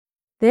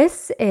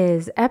This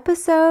is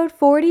episode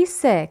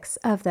 46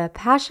 of the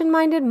Passion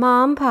Minded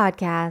Mom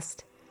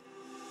Podcast.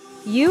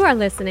 You are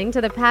listening to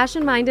the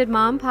Passion Minded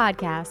Mom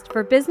Podcast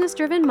for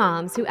business-driven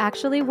moms who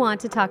actually want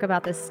to talk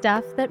about the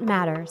stuff that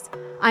matters.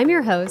 I'm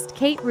your host,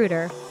 Kate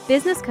Reuter,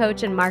 business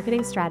coach and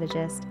marketing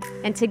strategist,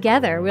 and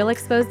together we'll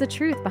expose the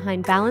truth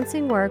behind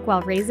balancing work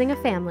while raising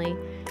a family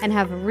and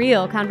have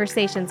real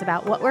conversations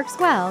about what works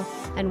well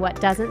and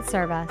what doesn't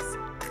serve us.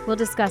 We'll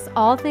discuss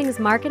all things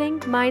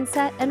marketing,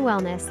 mindset, and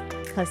wellness,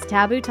 plus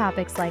taboo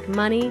topics like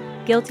money,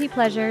 guilty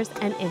pleasures,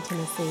 and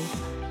intimacy.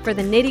 For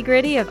the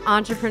nitty-gritty of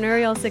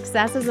entrepreneurial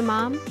success as a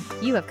mom,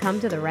 you have come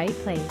to the right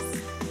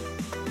place.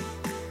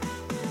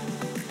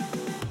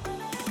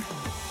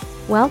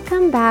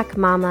 Welcome back,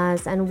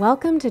 mamas, and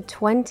welcome to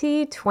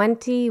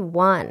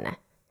 2021.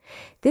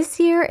 This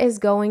year is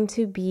going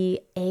to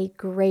be a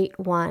great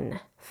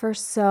one for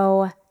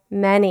so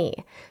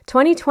many.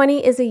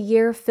 2020 is a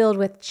year filled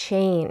with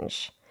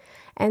change,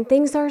 and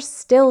things are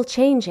still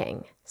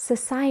changing.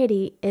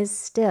 Society is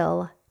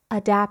still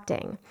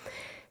adapting.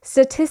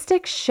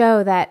 Statistics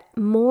show that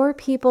more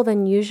people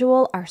than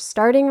usual are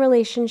starting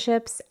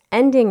relationships,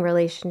 ending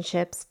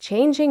relationships,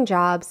 changing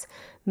jobs,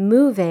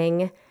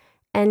 moving,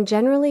 and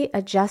generally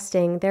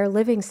adjusting their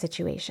living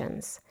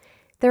situations.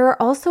 There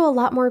are also a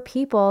lot more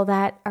people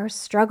that are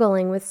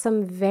struggling with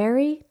some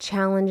very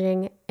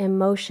challenging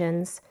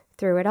emotions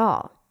through it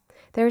all.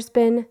 There's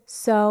been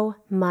so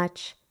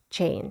much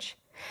change.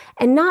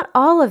 And not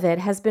all of it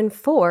has been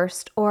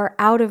forced or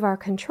out of our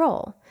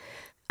control.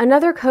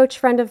 Another coach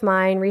friend of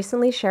mine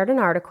recently shared an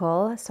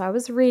article, so I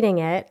was reading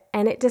it,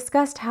 and it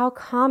discussed how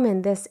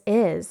common this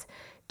is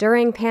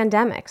during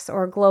pandemics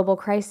or global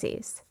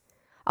crises.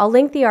 I'll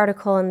link the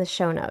article in the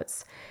show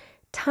notes.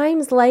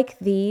 Times like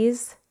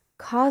these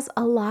cause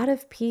a lot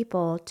of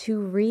people to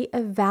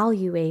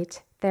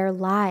reevaluate their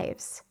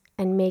lives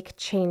and make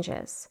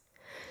changes.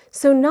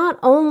 So not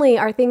only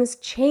are things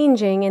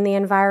changing in the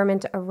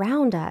environment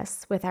around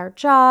us with our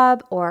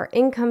job or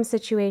income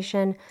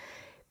situation,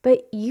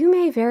 but you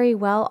may very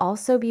well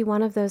also be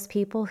one of those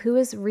people who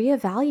is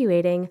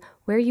reevaluating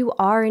where you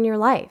are in your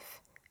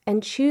life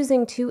and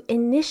choosing to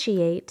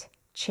initiate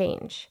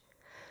change.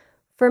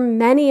 For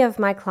many of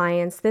my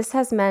clients, this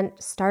has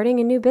meant starting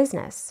a new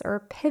business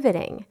or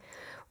pivoting,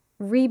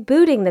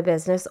 rebooting the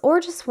business, or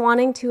just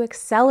wanting to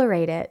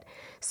accelerate it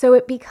so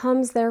it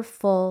becomes their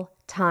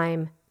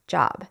full-time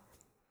job.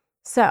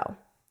 So,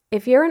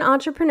 if you're an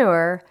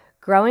entrepreneur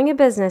growing a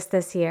business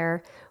this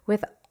year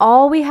with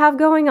all we have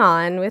going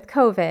on with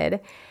COVID,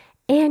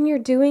 and you're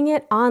doing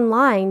it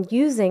online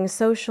using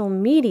social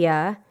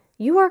media,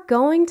 you are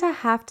going to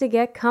have to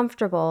get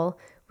comfortable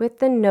with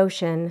the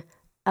notion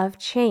of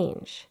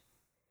change.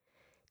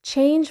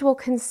 Change will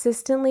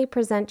consistently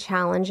present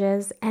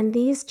challenges, and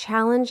these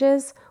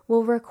challenges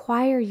will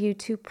require you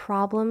to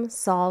problem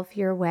solve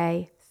your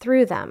way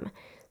through them.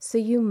 So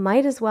you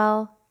might as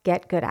well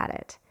get good at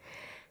it.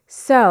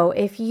 So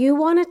if you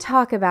want to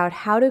talk about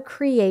how to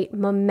create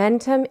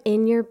momentum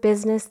in your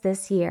business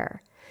this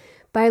year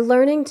by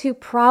learning to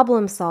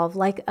problem solve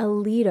like a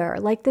leader,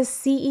 like the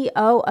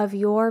CEO of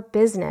your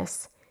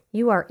business,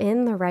 you are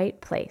in the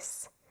right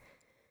place.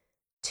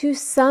 To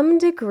some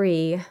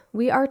degree,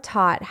 we are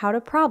taught how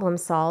to problem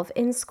solve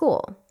in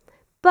school,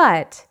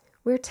 but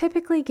we're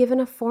typically given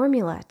a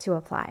formula to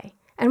apply,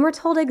 and we're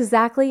told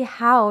exactly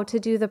how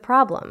to do the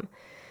problem.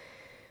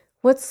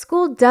 What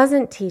school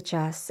doesn't teach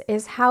us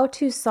is how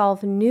to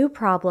solve new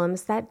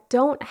problems that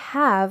don't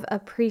have a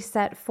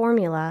preset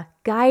formula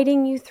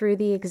guiding you through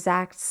the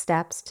exact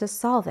steps to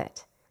solve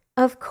it.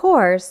 Of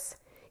course,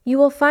 you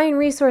will find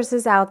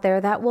resources out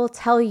there that will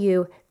tell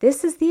you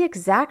this is the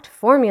exact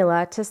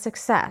formula to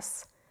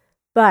success.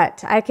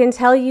 But I can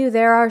tell you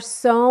there are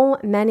so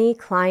many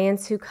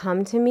clients who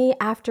come to me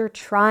after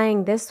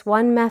trying this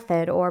one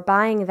method or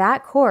buying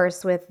that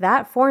course with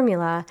that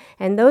formula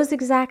and those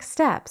exact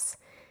steps,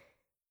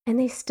 and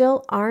they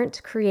still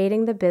aren't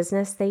creating the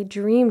business they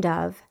dreamed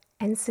of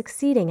and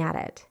succeeding at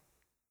it.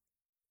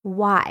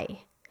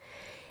 Why?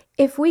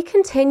 If we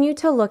continue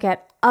to look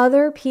at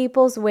other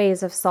people's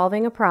ways of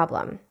solving a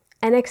problem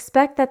and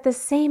expect that the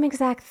same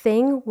exact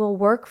thing will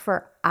work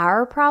for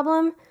our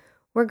problem,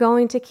 we're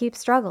going to keep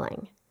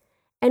struggling.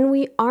 And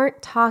we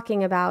aren't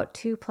talking about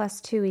 2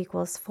 +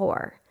 2 =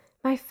 4.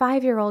 My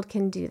 5-year-old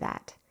can do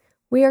that.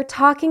 We are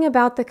talking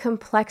about the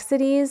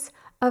complexities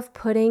of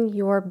putting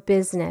your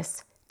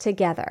business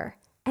together,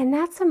 and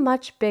that's a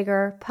much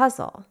bigger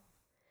puzzle.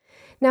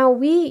 Now,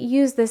 we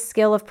use this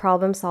skill of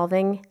problem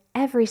solving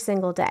every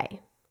single day.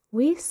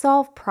 We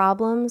solve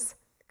problems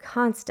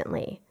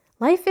constantly.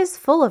 Life is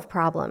full of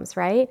problems,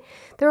 right?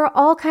 There are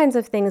all kinds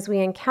of things we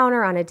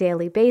encounter on a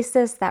daily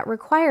basis that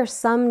require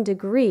some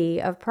degree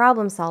of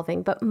problem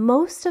solving, but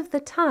most of the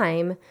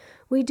time,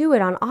 we do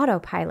it on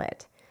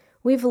autopilot.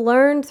 We've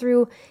learned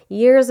through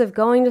years of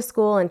going to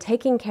school and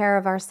taking care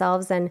of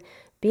ourselves and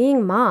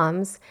being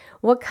moms,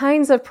 what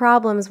kinds of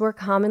problems we're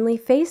commonly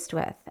faced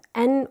with,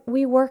 and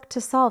we work to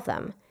solve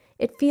them.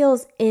 It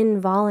feels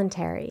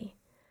involuntary.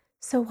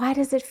 So why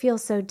does it feel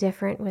so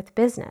different with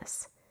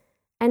business?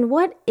 And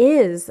what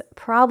is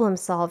problem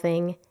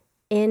solving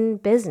in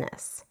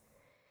business?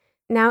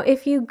 Now,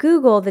 if you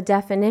Google the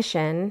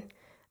definition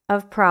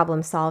of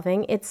problem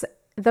solving, it's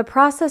the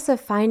process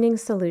of finding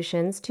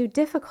solutions to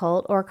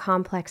difficult or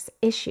complex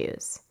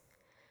issues.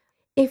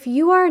 If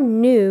you are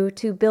new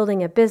to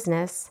building a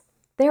business,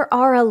 there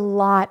are a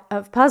lot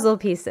of puzzle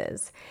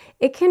pieces.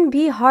 It can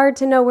be hard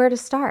to know where to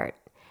start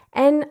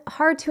and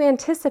hard to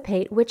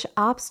anticipate which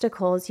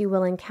obstacles you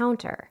will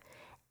encounter.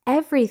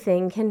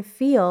 Everything can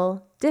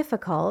feel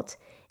difficult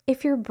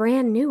if you're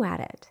brand new at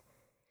it.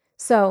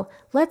 So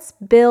let's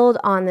build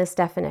on this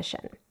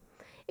definition.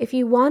 If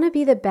you want to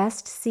be the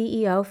best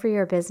CEO for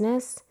your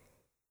business,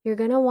 you're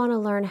going to want to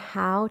learn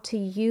how to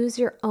use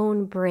your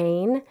own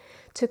brain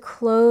to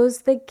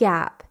close the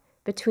gap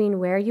between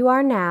where you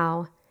are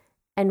now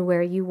and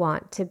where you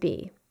want to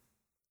be.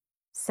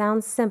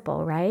 Sounds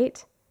simple,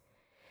 right?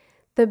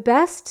 The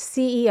best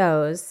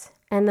CEOs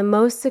and the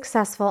most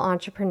successful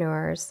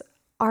entrepreneurs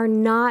are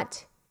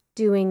not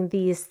doing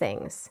these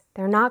things.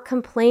 They're not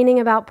complaining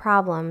about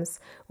problems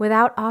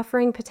without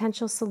offering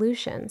potential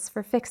solutions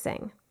for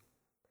fixing.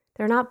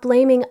 They're not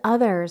blaming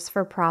others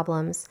for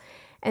problems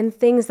and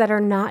things that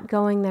are not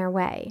going their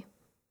way.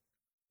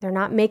 They're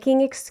not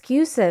making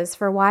excuses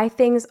for why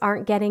things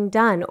aren't getting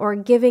done or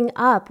giving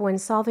up when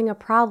solving a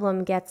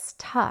problem gets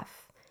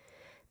tough.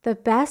 The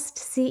best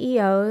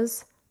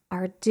CEOs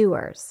are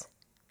doers.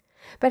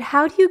 But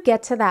how do you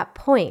get to that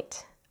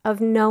point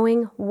of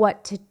knowing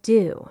what to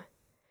do?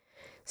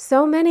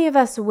 So many of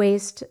us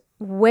waste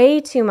way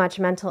too much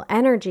mental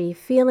energy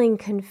feeling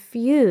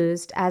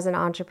confused as an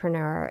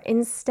entrepreneur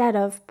instead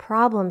of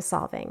problem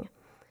solving.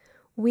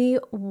 We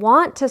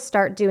want to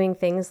start doing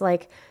things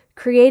like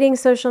creating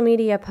social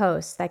media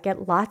posts that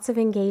get lots of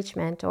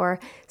engagement or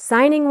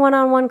signing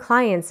one-on-one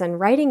clients and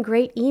writing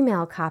great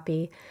email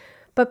copy.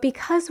 But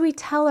because we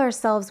tell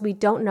ourselves we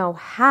don't know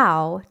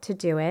how to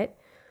do it,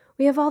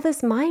 we have all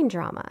this mind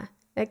drama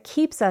that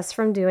keeps us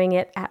from doing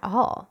it at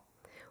all.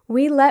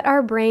 We let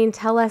our brain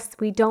tell us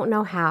we don't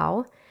know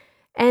how,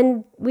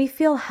 and we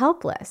feel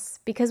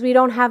helpless because we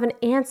don't have an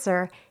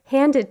answer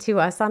handed to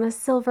us on a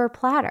silver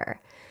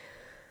platter.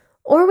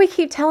 Or we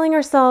keep telling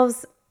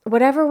ourselves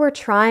whatever we're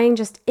trying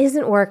just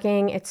isn't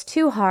working, it's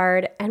too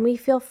hard, and we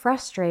feel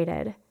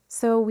frustrated,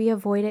 so we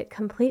avoid it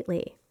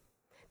completely.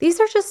 These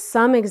are just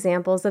some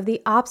examples of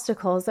the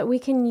obstacles that we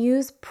can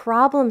use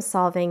problem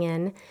solving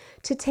in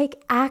to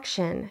take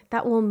action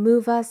that will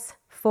move us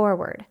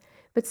forward.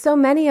 But so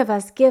many of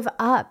us give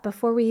up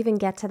before we even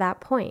get to that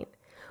point.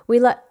 We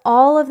let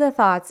all of the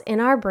thoughts in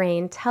our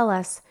brain tell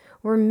us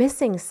we're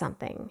missing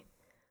something.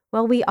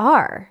 Well, we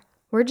are.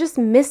 We're just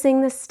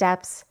missing the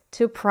steps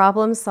to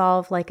problem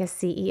solve like a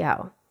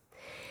CEO.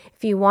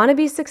 If you want to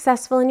be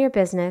successful in your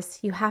business,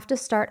 you have to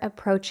start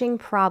approaching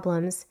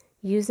problems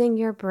using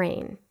your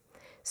brain.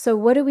 So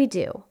what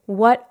do?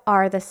 What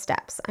are the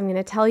steps? I'm going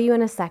to tell you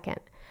in a second.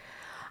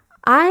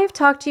 I've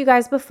talked to you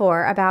guys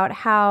before about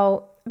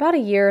how about a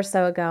year or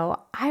so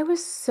ago, I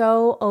was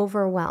so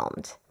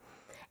overwhelmed.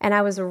 And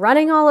I was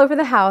running all over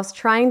the house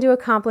trying to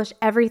accomplish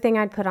everything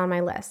I'd put on my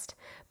list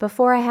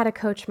before I had a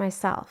coach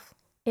myself.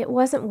 It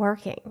wasn't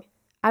working.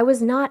 I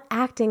was not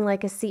acting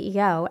like a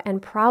CEO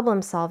and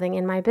problem solving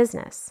in my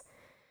business.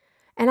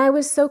 And I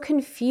was so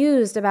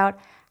confused about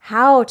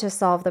how to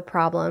solve the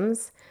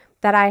problems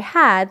that I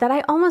had that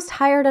I almost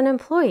hired an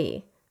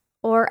employee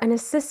or an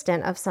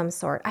assistant of some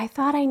sort. I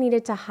thought I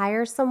needed to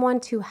hire someone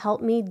to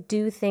help me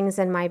do things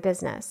in my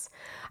business.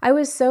 I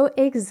was so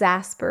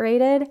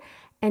exasperated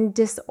and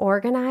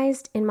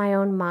disorganized in my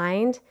own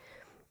mind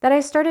that I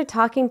started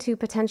talking to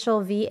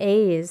potential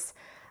VAs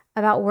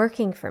about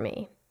working for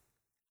me.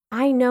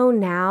 I know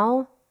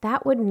now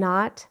that would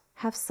not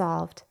have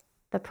solved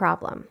the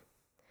problem.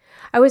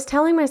 I was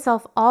telling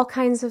myself all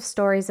kinds of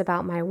stories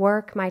about my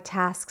work, my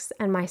tasks,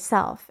 and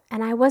myself,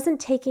 and I wasn't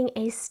taking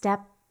a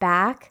step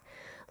back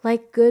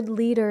like good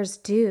leaders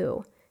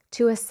do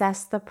to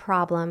assess the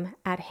problem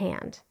at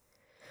hand.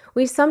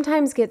 We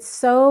sometimes get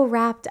so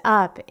wrapped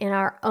up in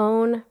our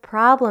own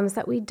problems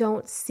that we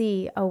don't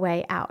see a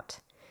way out.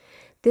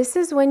 This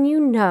is when you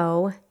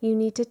know you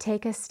need to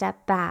take a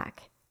step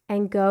back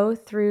and go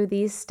through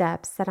these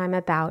steps that I'm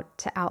about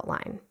to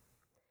outline.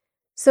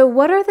 So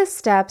what are the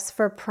steps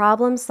for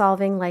problem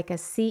solving like a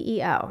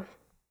CEO?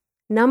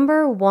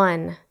 Number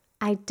 1,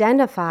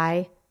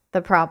 identify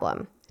the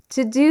problem.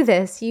 To do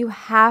this, you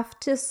have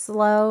to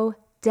slow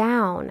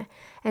down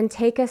and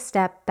take a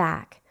step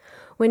back.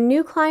 When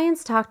new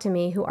clients talk to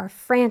me who are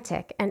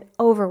frantic and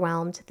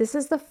overwhelmed, this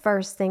is the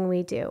first thing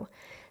we do.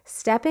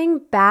 Stepping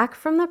back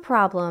from the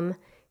problem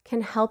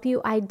can help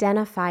you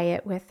identify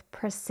it with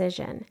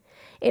precision.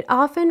 It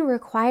often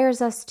requires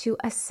us to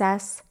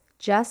assess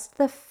just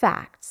the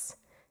facts.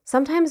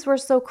 Sometimes we're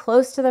so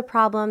close to the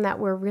problem that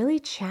we're really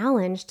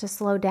challenged to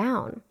slow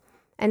down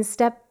and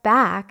step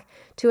back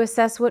to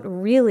assess what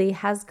really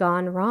has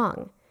gone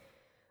wrong.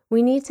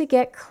 We need to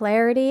get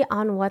clarity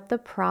on what the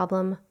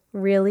problem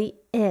really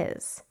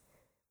is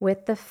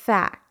with the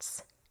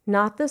facts,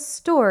 not the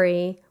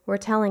story we're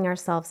telling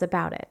ourselves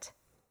about it.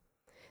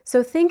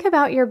 So think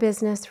about your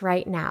business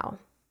right now.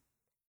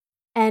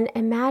 and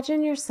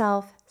imagine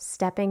yourself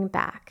stepping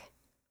back.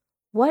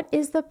 What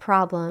is the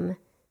problem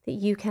that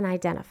you can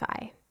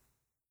identify?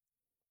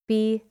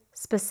 Be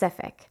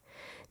specific.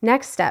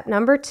 Next step,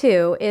 number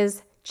 2,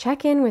 is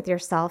check in with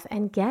yourself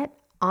and get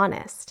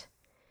honest.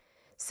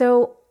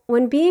 So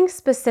when being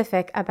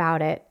specific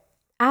about it,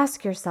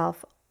 ask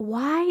yourself,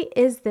 why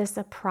is this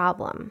a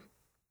problem?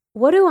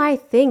 What do I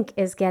think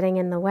is getting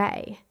in the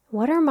way?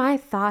 What are my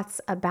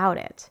thoughts about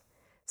it?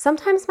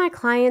 Sometimes my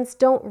clients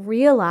don't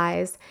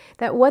realize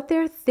that what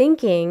they're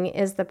thinking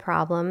is the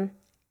problem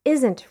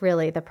isn't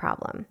really the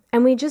problem,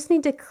 and we just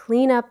need to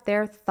clean up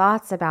their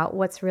thoughts about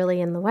what's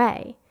really in the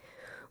way.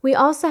 We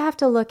also have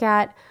to look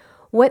at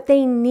what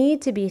they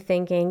need to be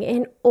thinking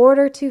in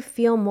order to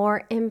feel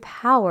more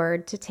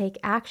empowered to take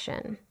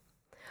action.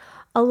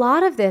 A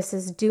lot of this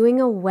is doing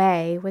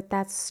away with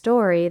that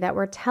story that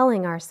we're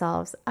telling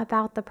ourselves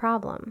about the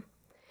problem.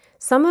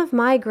 Some of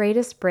my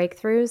greatest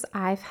breakthroughs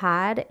I've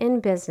had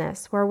in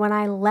business were when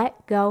I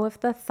let go of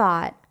the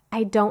thought,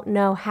 I don't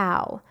know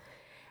how,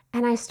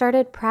 and I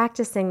started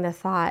practicing the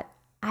thought,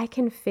 I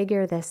can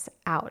figure this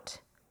out.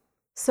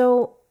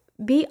 So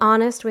be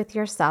honest with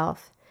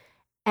yourself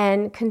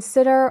and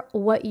consider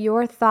what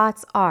your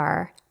thoughts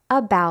are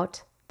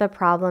about the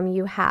problem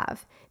you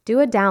have.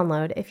 Do a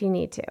download if you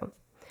need to.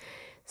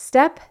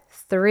 Step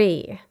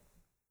 3,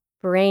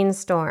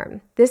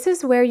 brainstorm. This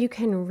is where you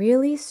can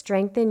really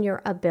strengthen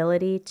your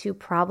ability to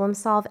problem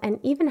solve and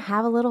even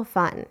have a little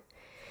fun.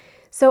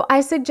 So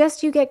I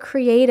suggest you get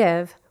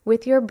creative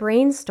with your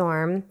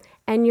brainstorm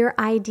and your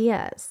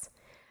ideas.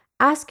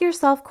 Ask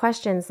yourself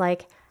questions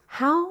like,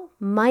 how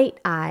might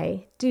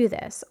I do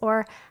this?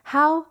 Or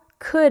how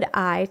could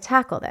I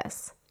tackle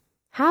this?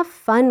 Have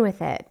fun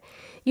with it.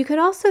 You could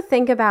also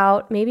think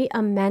about maybe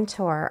a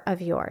mentor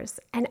of yours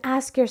and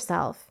ask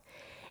yourself,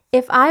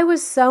 if I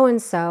was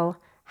so-and-so,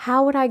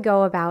 how would I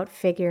go about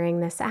figuring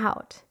this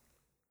out?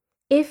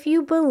 If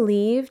you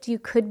believed you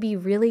could be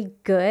really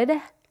good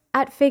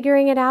at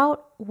figuring it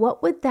out,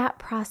 what would that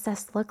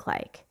process look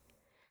like?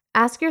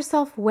 Ask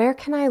yourself, where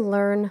can I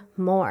learn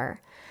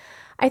more?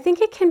 I think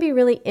it can be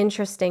really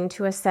interesting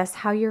to assess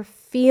how you're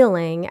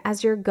feeling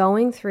as you're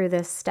going through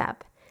this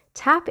step.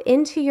 Tap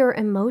into your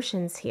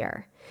emotions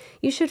here.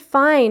 You should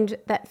find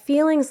that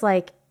feelings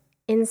like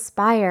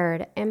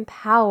inspired,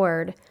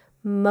 empowered,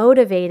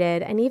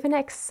 motivated, and even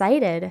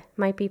excited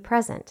might be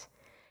present.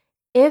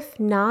 If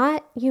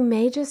not, you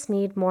may just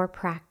need more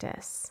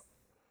practice.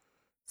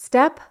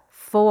 Step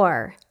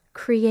 4,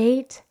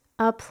 create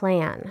a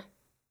plan.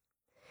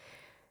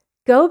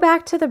 Go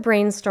back to the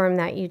brainstorm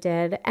that you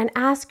did and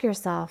ask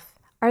yourself,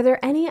 are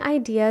there any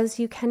ideas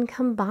you can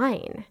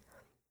combine?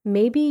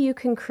 Maybe you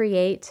can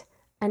create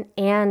an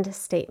and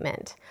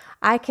statement.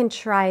 I can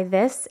try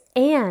this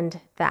and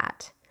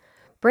that.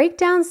 Break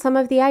down some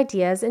of the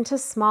ideas into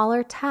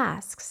smaller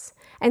tasks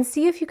and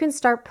see if you can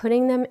start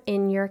putting them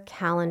in your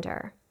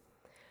calendar.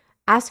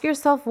 Ask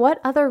yourself,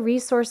 what other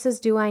resources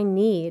do I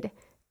need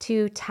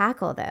to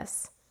tackle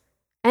this?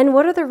 And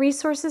what are the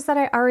resources that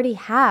I already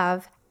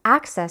have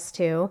access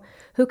to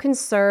who can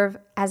serve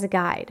as a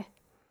guide?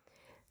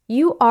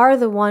 You are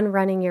the one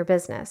running your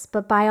business,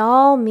 but by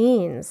all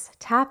means,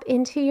 tap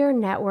into your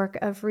network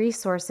of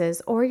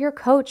resources or your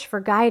coach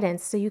for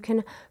guidance so you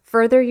can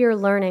further your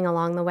learning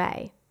along the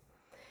way.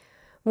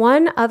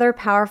 One other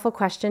powerful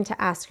question to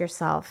ask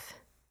yourself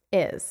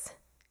is,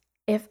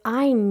 if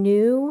I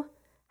knew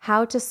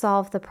how to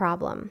solve the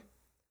problem,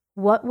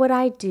 what would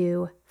I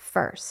do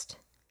first?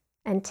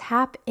 And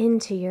tap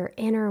into your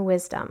inner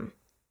wisdom.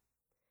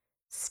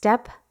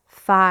 Step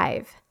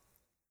 5,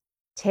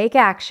 take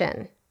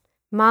action.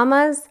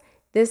 Mamas,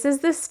 this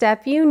is the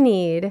step you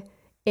need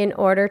in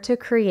order to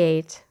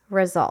create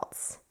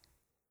results.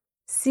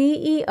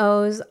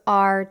 CEOs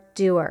are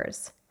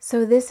doers.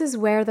 So this is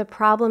where the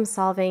problem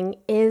solving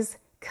is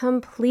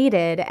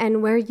completed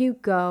and where you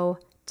go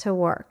to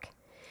work.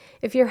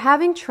 If you're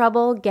having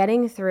trouble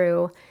getting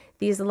through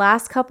these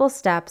last couple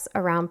steps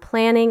around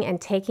planning and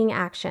taking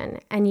action,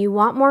 and you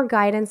want more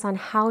guidance on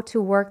how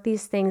to work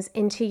these things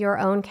into your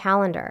own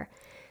calendar,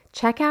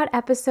 check out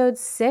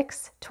episodes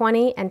 6,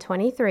 20, and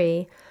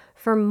 23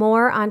 for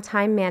more on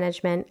time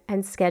management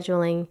and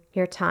scheduling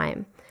your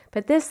time.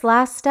 But this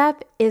last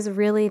step is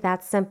really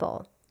that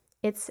simple.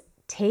 It's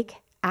take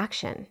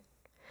action.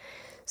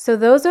 So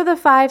those are the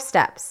 5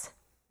 steps.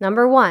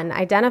 Number 1,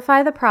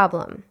 identify the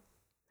problem.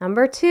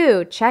 Number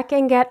 2, check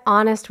and get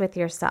honest with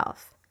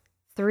yourself.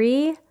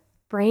 3,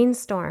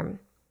 brainstorm.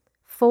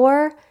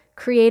 4,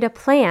 create a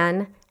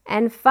plan.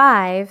 And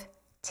 5,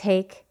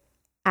 take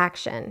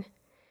action.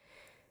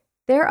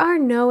 There are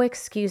no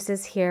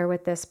excuses here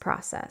with this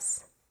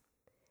process.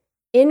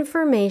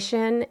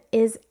 Information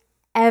is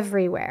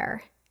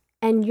everywhere,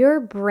 and your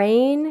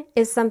brain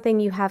is something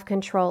you have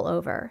control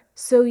over.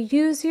 So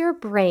use your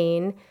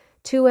brain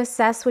to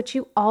assess what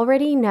you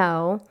already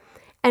know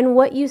and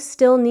what you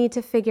still need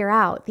to figure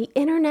out. The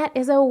internet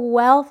is a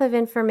wealth of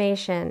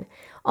information.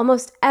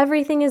 Almost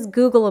everything is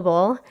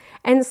Googleable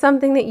and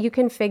something that you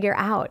can figure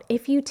out.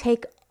 If you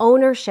take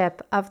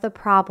ownership of the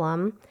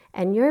problem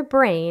and your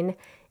brain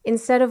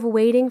instead of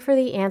waiting for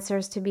the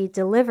answers to be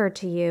delivered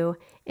to you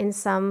in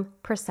some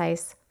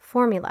precise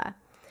formula.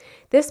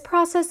 This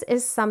process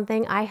is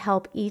something I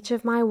help each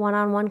of my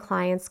one-on-one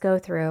clients go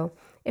through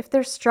if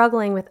they're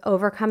struggling with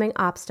overcoming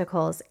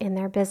obstacles in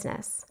their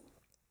business.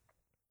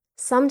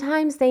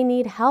 Sometimes they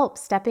need help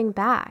stepping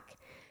back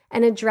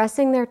and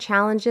addressing their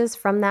challenges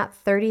from that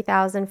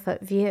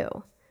 30,000-foot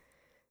view.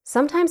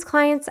 Sometimes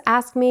clients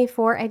ask me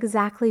for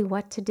exactly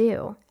what to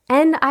do,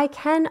 and I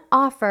can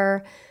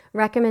offer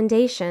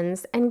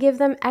recommendations and give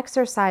them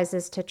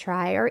exercises to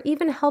try or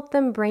even help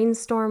them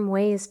brainstorm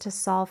ways to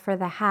solve for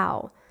the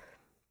how.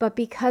 But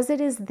because it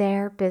is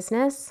their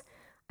business,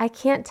 I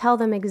can't tell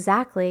them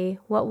exactly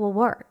what will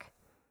work,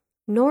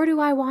 nor do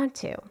I want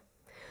to.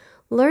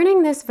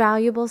 Learning this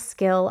valuable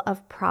skill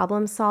of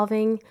problem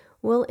solving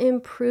will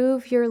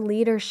improve your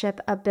leadership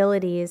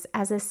abilities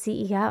as a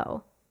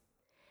CEO.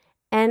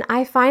 And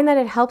I find that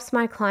it helps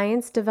my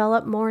clients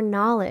develop more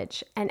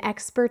knowledge and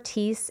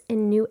expertise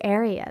in new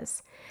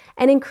areas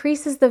and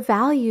increases the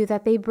value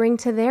that they bring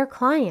to their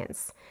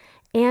clients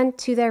and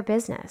to their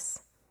business.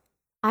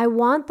 I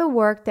want the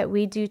work that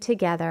we do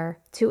together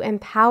to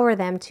empower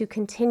them to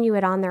continue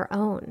it on their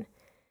own.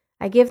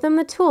 I give them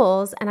the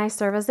tools and I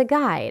serve as a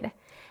guide,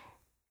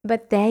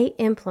 but they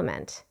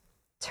implement,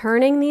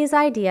 turning these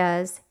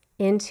ideas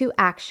into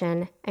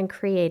action and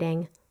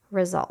creating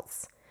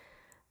results.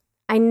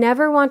 I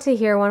never want to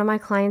hear one of my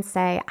clients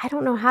say, I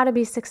don't know how to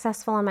be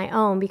successful on my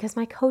own because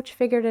my coach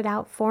figured it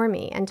out for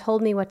me and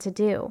told me what to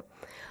do.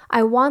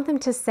 I want them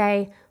to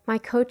say, my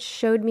coach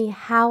showed me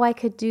how I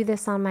could do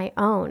this on my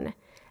own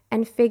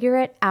and figure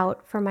it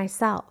out for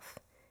myself.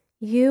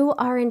 You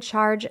are in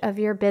charge of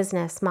your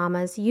business,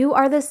 mamas. You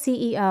are the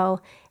CEO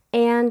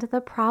and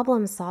the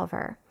problem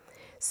solver.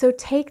 So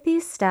take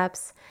these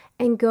steps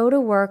and go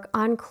to work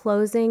on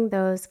closing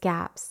those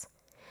gaps.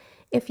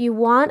 If you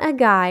want a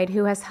guide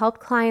who has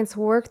helped clients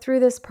work through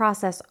this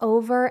process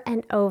over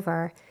and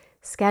over,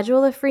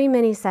 schedule a free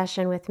mini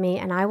session with me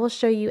and I will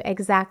show you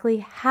exactly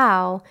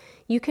how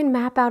you can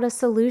map out a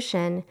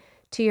solution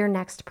to your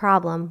next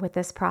problem with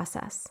this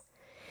process.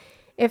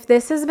 If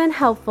this has been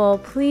helpful,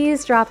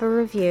 please drop a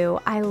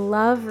review. I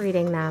love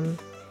reading them.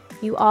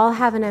 You all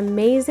have an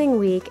amazing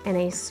week and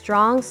a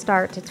strong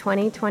start to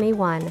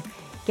 2021.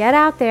 Get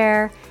out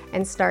there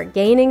and start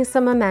gaining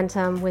some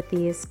momentum with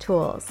these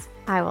tools.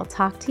 I will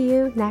talk to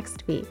you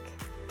next week.